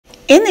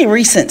In a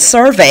recent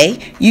survey,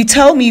 you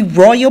told me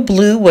royal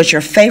blue was your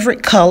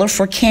favorite color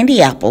for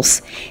candy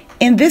apples.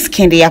 In this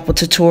candy apple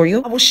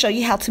tutorial, I will show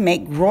you how to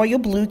make royal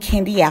blue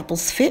candy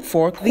apples fit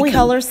for a queen. The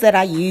colors that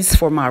I use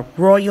for my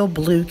royal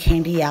blue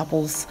candy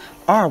apples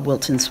are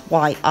Wilton's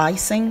white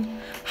icing,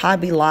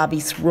 Hobby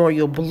Lobby's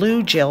royal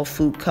blue gel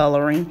food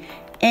coloring,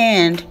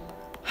 and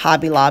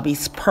Hobby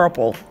Lobby's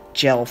purple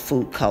gel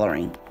food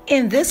coloring.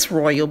 In this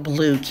royal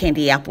blue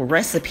candy apple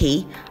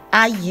recipe,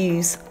 I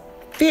use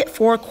Fit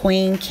for a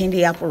Queen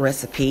candy apple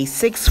recipe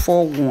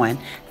 641.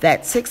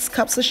 That's 6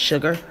 cups of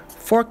sugar,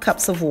 4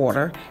 cups of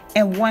water,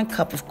 and 1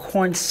 cup of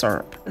corn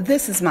syrup.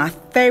 This is my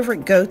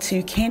favorite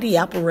go-to candy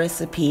apple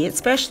recipe,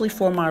 especially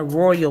for my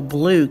royal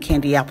blue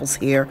candy apples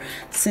here,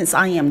 since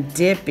I am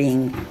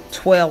dipping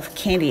 12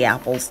 candy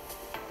apples.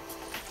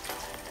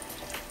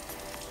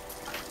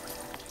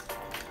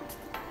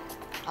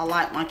 I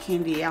like my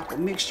candy apple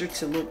mixture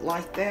to look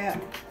like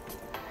that.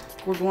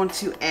 We're going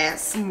to add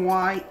some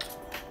white.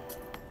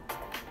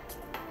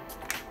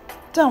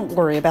 Don't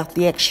worry about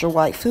the extra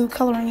white food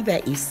coloring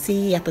that you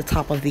see at the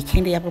top of the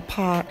candy apple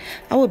pot.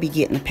 I will be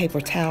getting a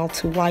paper towel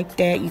to wipe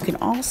that. You can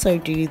also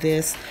do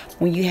this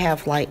when you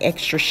have like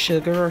extra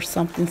sugar or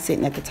something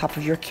sitting at the top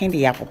of your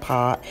candy apple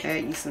pot.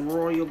 Add you some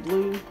royal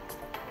blue.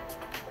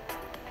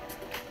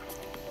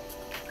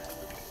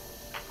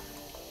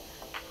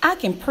 I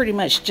can pretty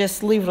much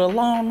just leave it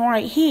alone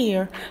right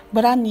here,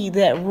 but I need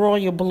that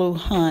royal blue,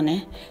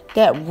 honey.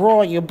 That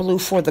royal blue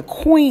for the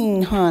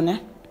queen,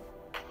 honey.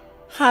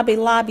 Hobby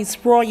Lobby's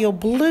royal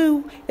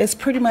blue is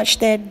pretty much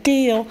that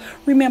deal.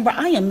 Remember,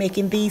 I am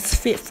making these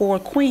fit for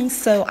a queen,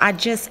 so I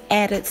just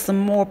added some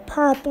more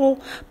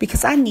purple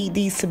because I need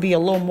these to be a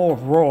little more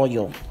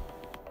royal.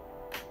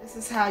 This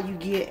is how you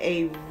get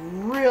a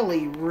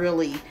really,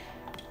 really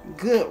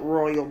good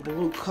royal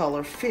blue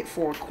color fit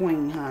for a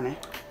queen, honey.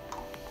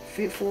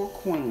 Fit for a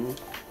queen.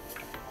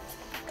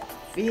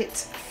 Fit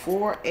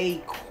for a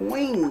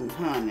queen,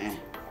 honey.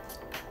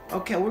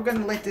 Okay, we're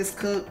gonna let this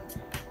cook.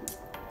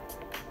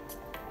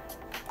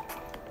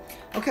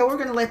 Okay, we're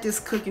gonna let this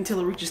cook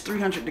until it reaches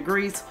 300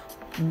 degrees.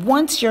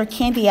 Once your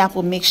candy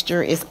apple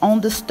mixture is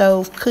on the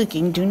stove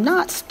cooking, do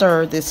not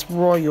stir this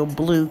royal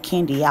blue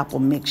candy apple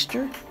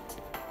mixture.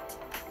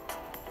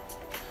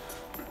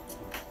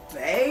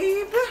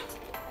 Baby.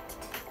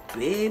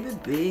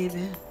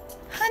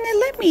 Honey,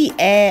 let me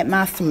add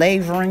my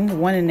flavoring,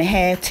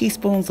 1.5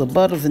 teaspoons of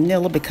butter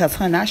vanilla, because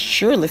honey, I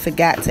surely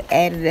forgot to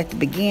add it at the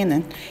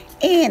beginning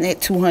and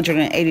at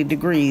 280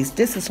 degrees.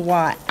 This is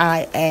why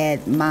I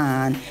add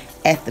mine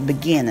at the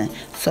beginning.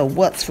 So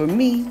what's for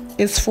me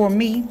is for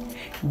me.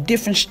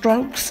 Different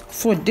strokes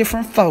for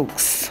different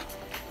folks.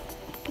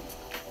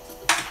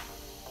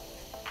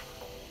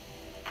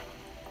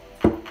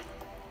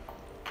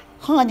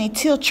 Honey,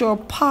 tilt your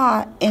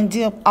pot and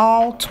dip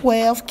all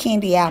 12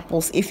 candy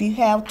apples. If you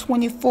have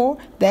 24,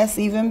 that's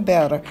even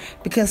better.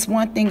 Because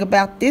one thing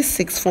about this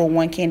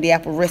 641 candy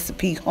apple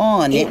recipe,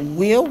 honey, it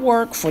will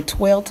work for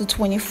 12 to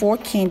 24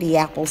 candy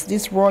apples.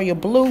 This royal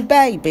blue,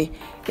 baby,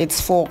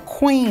 it's for a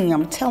queen.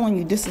 I'm telling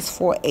you, this is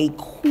for a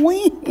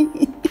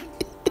queen.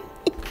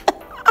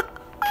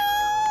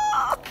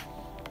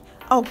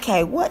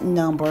 Okay, what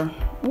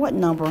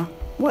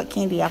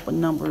candy apple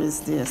number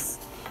is this?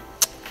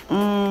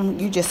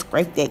 You just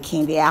scrape that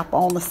candy apple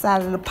on the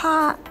side of the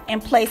pot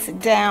and place it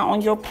down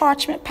on your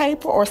parchment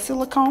paper or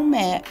silicone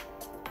mat.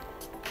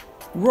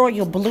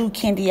 Royal blue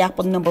candy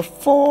apple number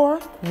 4.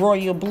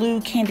 Royal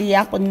blue candy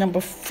apple number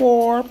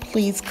 4.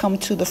 Please come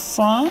to the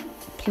front.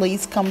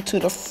 Please come to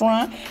the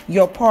front.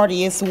 Your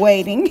party is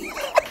waiting.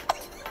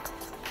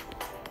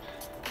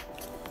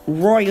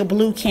 Royal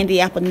blue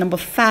candy apple number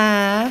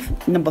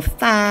 5.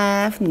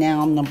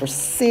 Now number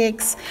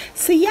 6.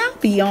 See, y'all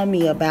be on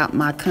me about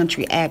my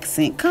country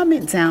accent.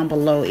 Comment down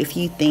below if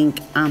you think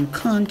I'm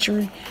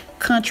country,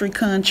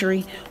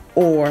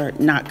 or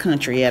not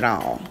country at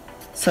all.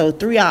 So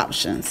 3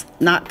 options: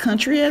 not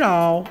country at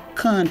all,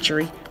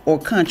 country, or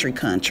country.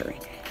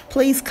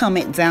 Please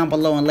comment down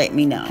below and let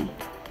me know.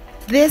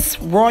 This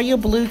royal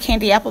blue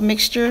candy apple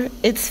mixture,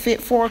 it's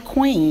fit for a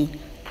queen.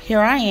 Here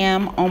I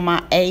am on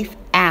my 8th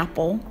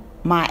apple,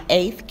 my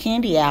 8th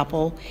candy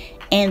apple,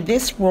 and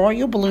this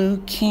royal blue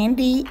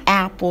candy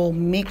apple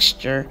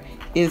mixture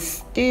is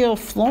still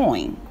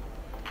flowing.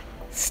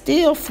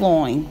 Some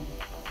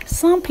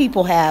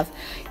people have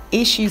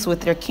issues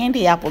with their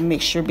candy apple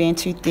mixture being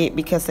too thick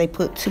because they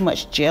put too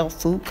much gel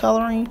food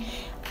coloring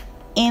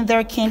in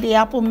their candy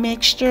apple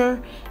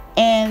mixture,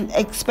 and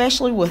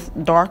especially with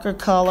darker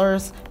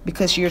colors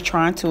because you're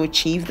trying to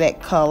achieve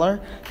that color.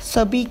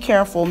 So be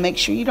careful. Make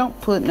sure you don't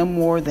put no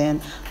more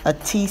than a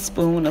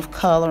teaspoon of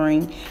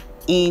coloring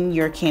in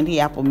your candy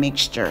apple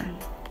mixture.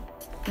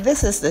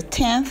 This is the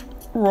 10th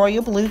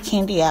royal blue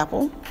candy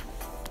apple.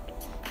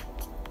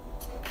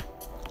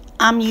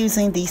 I'm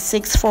using the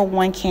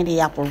 641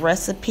 candy apple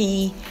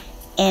recipe,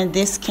 and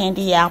this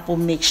candy apple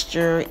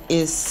mixture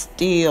is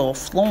still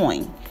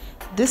flowing.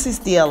 This is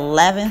the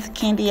 11th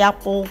candy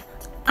apple.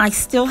 I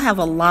still have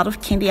a lot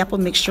of candy apple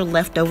mixture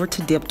left over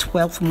to dip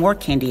 12 more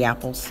candy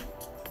apples.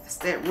 That's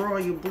that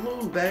royal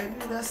blue, baby.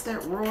 That's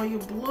that royal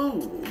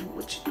blue.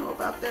 What you know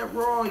about that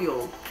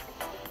royal?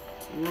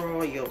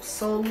 Royal,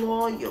 so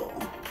loyal.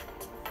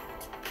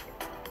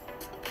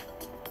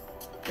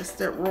 That's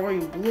that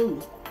royal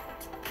blue.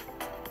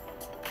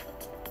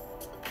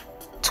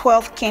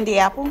 12th candy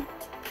apple.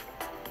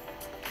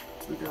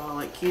 Look at all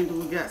that candy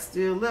we got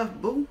still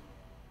left, boo.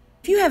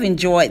 If you have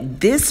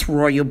enjoyed this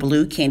royal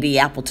blue candy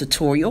apple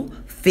tutorial,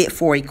 fit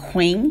for a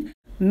queen,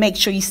 make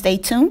sure you stay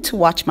tuned to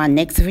watch my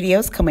next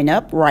videos coming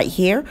up right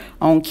here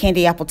on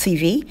Candy Apple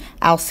TV.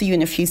 I'll see you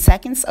in a few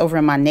seconds over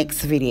in my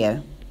next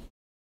video.